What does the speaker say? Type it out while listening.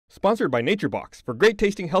Sponsored by NatureBox. For great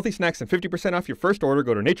tasting healthy snacks and 50% off your first order,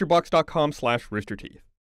 go to naturebox.com/roosterteeth.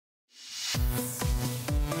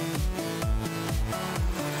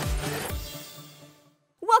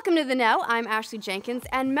 Welcome to The Know, I'm Ashley Jenkins,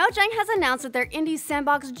 and Mojang has announced that their indie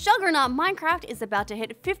sandbox juggernaut Minecraft is about to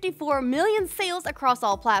hit 54 million sales across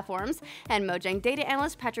all platforms, and Mojang data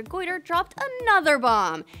analyst Patrick Goiter dropped another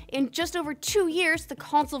bomb. In just over 2 years, the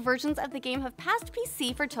console versions of the game have passed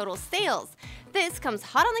PC for total sales. This comes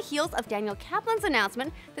hot on the heels of Daniel Kaplan's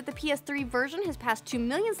announcement that the PS3 version has passed 2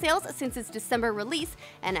 million sales since its December release,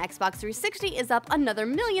 and Xbox 360 is up another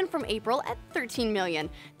million from April at 13 million.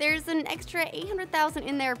 There's an extra 800,000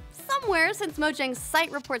 in there somewhere since Mojang's site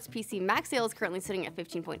reports PC max sales currently sitting at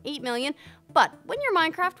 15.8 million, but when you're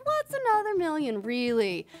Minecraft, what's another million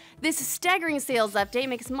really? This staggering sales update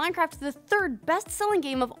makes Minecraft the third best-selling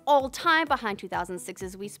game of all time behind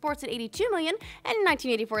 2006's Wii Sports at 82 million and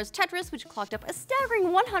 1984's Tetris, which clocked up a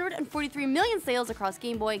staggering 143 million sales across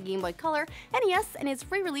Game Boy, Game Boy Color, NES, and its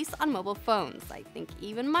free release on mobile phones. I think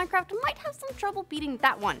even Minecraft might have some trouble beating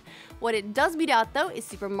that one. What it does beat out though is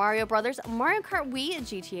Super Mario Bros., Mario Kart Wii,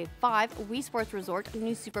 GTA 5, Wii Sports Resort,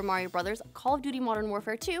 New Super Mario Bros., Call of Duty Modern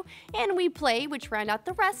Warfare 2, and Wii Play, which round out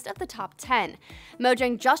the rest of the top 10.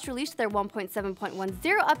 Mojang just released their 1.7.10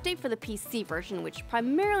 update for the PC version, which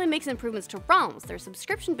primarily makes improvements to ROMs, their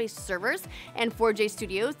subscription-based servers, and 4J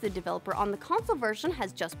Studios, the developer on the console version,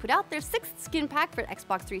 has just put out their 6th skin pack for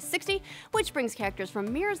Xbox 360, which brings characters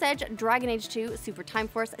from Mirror's Edge, Dragon Age 2, Super Time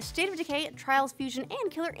Force, State of Decay, Trials Fusion,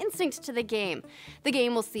 and Killer Instinct to the game. The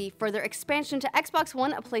game will see further expansion to Xbox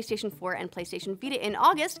One, PlayStation 4, and PlayStation Vita in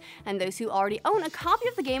August, and those who already own a copy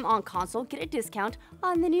of the game on console get a discount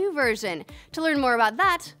on the new version. To learn more about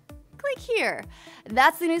that, click here.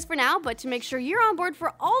 That's the news for now, but to make sure you're on board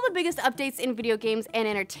for all the biggest updates in video games and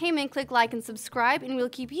entertainment, click like and subscribe, and we'll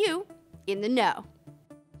keep you in the know.